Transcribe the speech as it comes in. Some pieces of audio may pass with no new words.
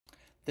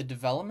The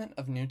development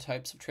of new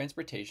types of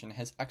transportation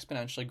has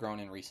exponentially grown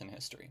in recent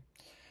history.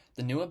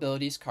 The new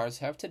abilities cars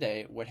have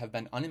today would have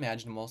been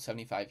unimaginable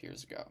 75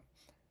 years ago.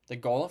 The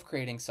goal of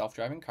creating self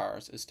driving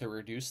cars is to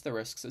reduce the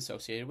risks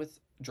associated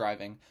with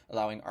driving,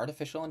 allowing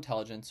artificial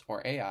intelligence,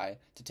 or AI,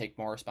 to take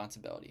more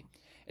responsibility.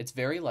 It's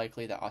very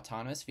likely that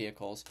autonomous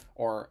vehicles,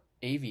 or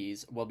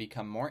AVs, will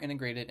become more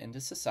integrated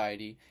into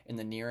society in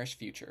the nearish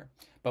future,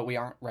 but we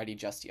aren't ready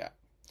just yet.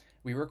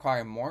 We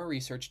require more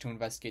research to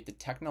investigate the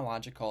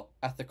technological,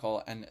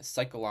 ethical, and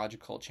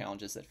psychological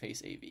challenges that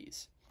face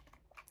AVs.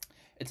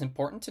 It's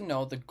important to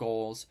know the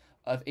goals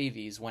of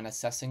AVs when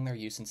assessing their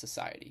use in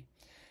society.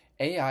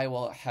 AI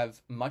will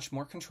have much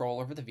more control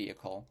over the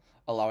vehicle,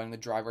 allowing the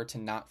driver to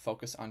not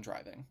focus on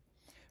driving.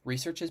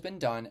 Research has been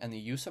done, and the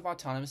use of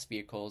autonomous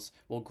vehicles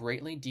will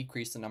greatly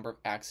decrease the number of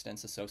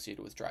accidents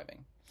associated with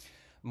driving.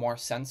 More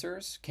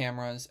sensors,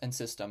 cameras, and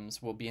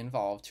systems will be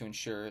involved to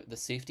ensure the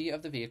safety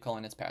of the vehicle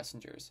and its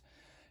passengers.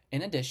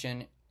 In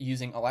addition,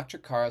 using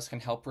electric cars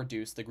can help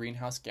reduce the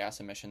greenhouse gas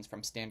emissions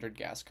from standard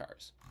gas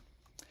cars.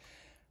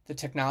 The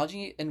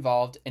technology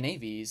involved in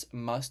AVs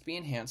must be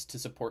enhanced to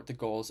support the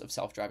goals of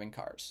self-driving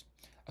cars.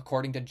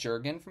 According to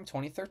Jurgen from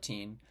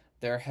 2013,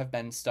 there have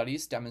been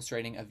studies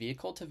demonstrating a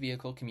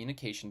vehicle-to-vehicle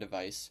communication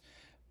device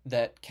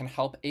that can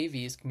help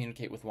AVs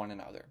communicate with one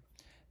another.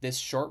 This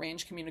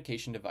short-range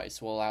communication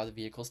device will allow the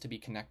vehicles to be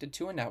connected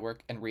to a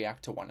network and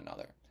react to one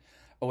another.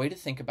 A way to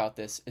think about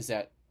this is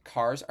that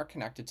cars are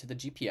connected to the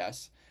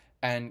GPS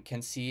and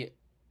can see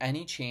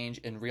any change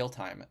in real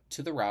time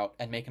to the route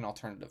and make an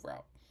alternative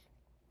route.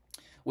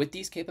 With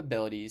these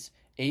capabilities,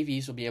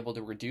 AVs will be able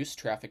to reduce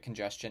traffic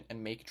congestion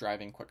and make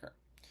driving quicker.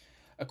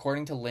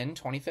 According to Lin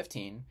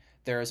 2015,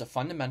 there is a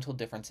fundamental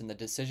difference in the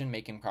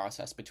decision-making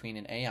process between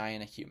an AI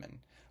and a human.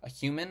 A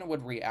human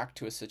would react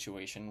to a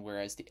situation,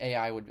 whereas the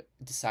AI would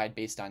decide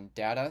based on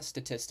data,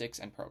 statistics,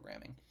 and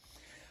programming.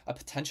 A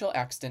potential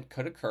accident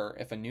could occur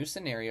if a new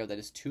scenario that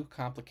is too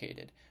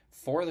complicated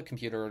for the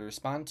computer to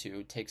respond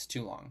to takes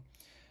too long.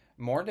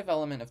 More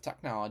development of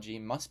technology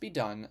must be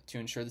done to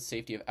ensure the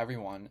safety of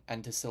everyone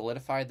and to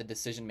solidify the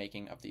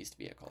decision-making of these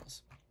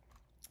vehicles.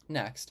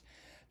 Next,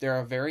 there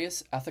are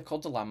various ethical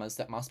dilemmas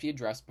that must be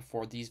addressed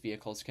before these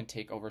vehicles can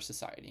take over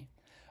society.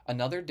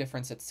 Another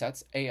difference that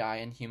sets AI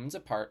and humans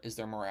apart is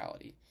their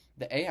morality.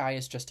 The AI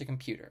is just a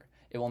computer.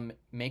 It will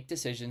make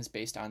decisions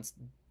based on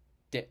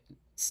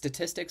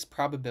statistics,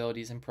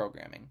 probabilities, and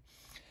programming.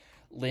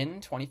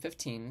 Lin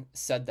 2015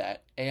 said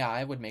that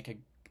AI would make a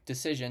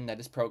decision that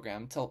is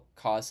programmed to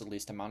cause the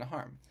least amount of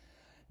harm.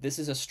 This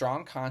is a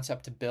strong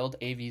concept to build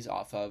AVs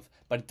off of,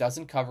 but it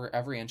doesn't cover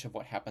every inch of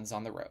what happens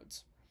on the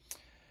roads.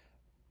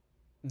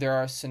 There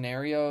are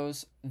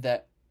scenarios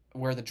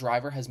where the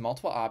driver has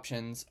multiple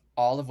options,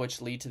 all of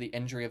which lead to the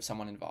injury of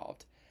someone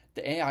involved.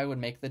 The AI would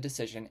make the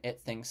decision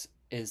it thinks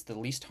is the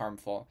least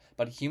harmful,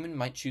 but a human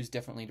might choose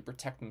differently to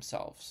protect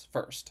themselves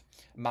first.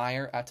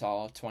 Meyer et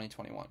al.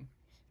 2021.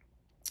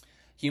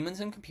 Humans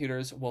and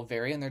computers will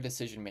vary in their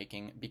decision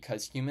making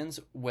because humans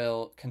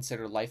will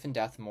consider life and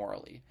death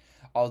morally.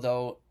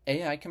 Although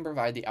AI can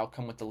provide the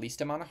outcome with the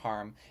least amount of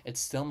harm, it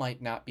still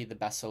might not be the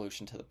best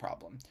solution to the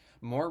problem.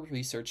 More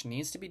research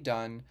needs to be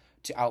done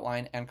to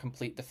outline and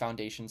complete the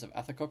foundations of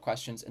ethical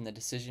questions in the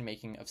decision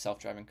making of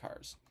self-driving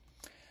cars.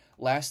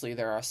 Lastly,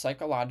 there are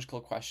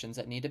psychological questions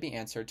that need to be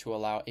answered to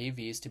allow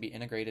AVs to be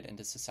integrated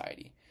into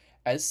society.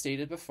 As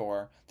stated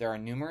before, there are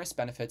numerous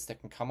benefits that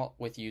can come up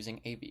with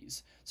using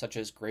AVs, such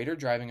as greater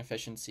driving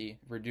efficiency,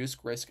 reduced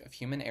risk of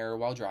human error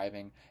while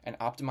driving, and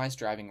optimized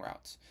driving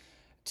routes.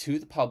 To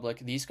the public,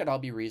 these could all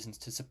be reasons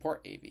to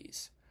support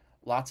AVs.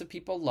 Lots of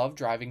people love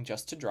driving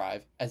just to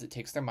drive, as it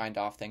takes their mind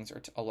off things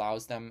or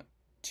allows them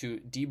to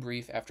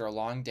debrief after a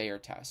long day or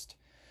test.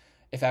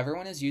 If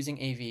everyone is using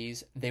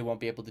AVs, they won't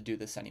be able to do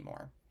this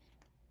anymore.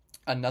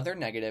 Another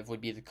negative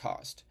would be the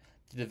cost.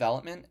 The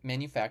development,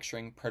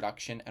 manufacturing,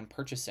 production, and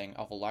purchasing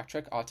of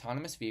electric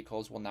autonomous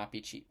vehicles will not be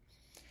cheap.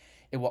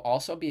 It will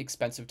also be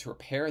expensive to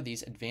repair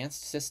these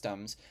advanced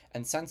systems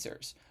and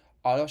sensors.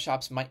 Auto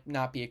shops might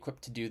not be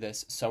equipped to do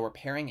this, so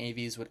repairing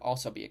AVs would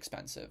also be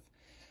expensive.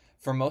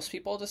 For most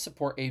people to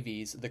support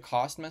AVs, the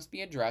cost must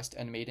be addressed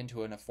and made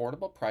into an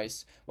affordable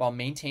price while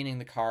maintaining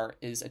the car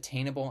is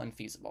attainable and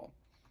feasible.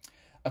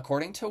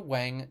 According to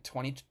Wang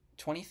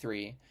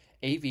 2023,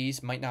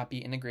 AVs might not be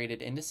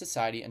integrated into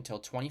society until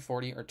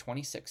 2040 or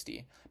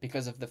 2060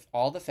 because of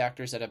all the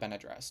factors that have been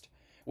addressed.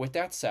 With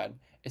that said,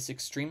 it's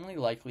extremely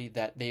likely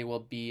that they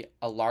will be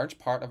a large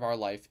part of our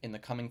life in the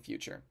coming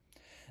future.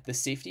 The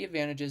safety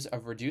advantages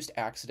of reduced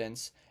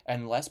accidents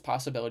and less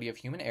possibility of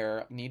human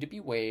error need to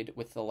be weighed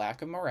with the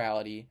lack of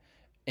morality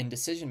in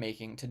decision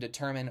making to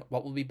determine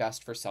what will be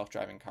best for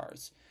self-driving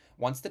cars.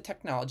 Once the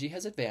technology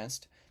has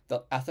advanced,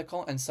 the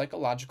ethical and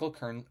psychological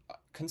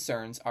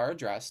concerns are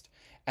addressed,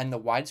 and the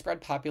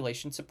widespread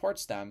population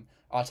supports them,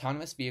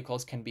 autonomous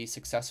vehicles can be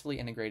successfully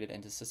integrated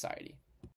into society.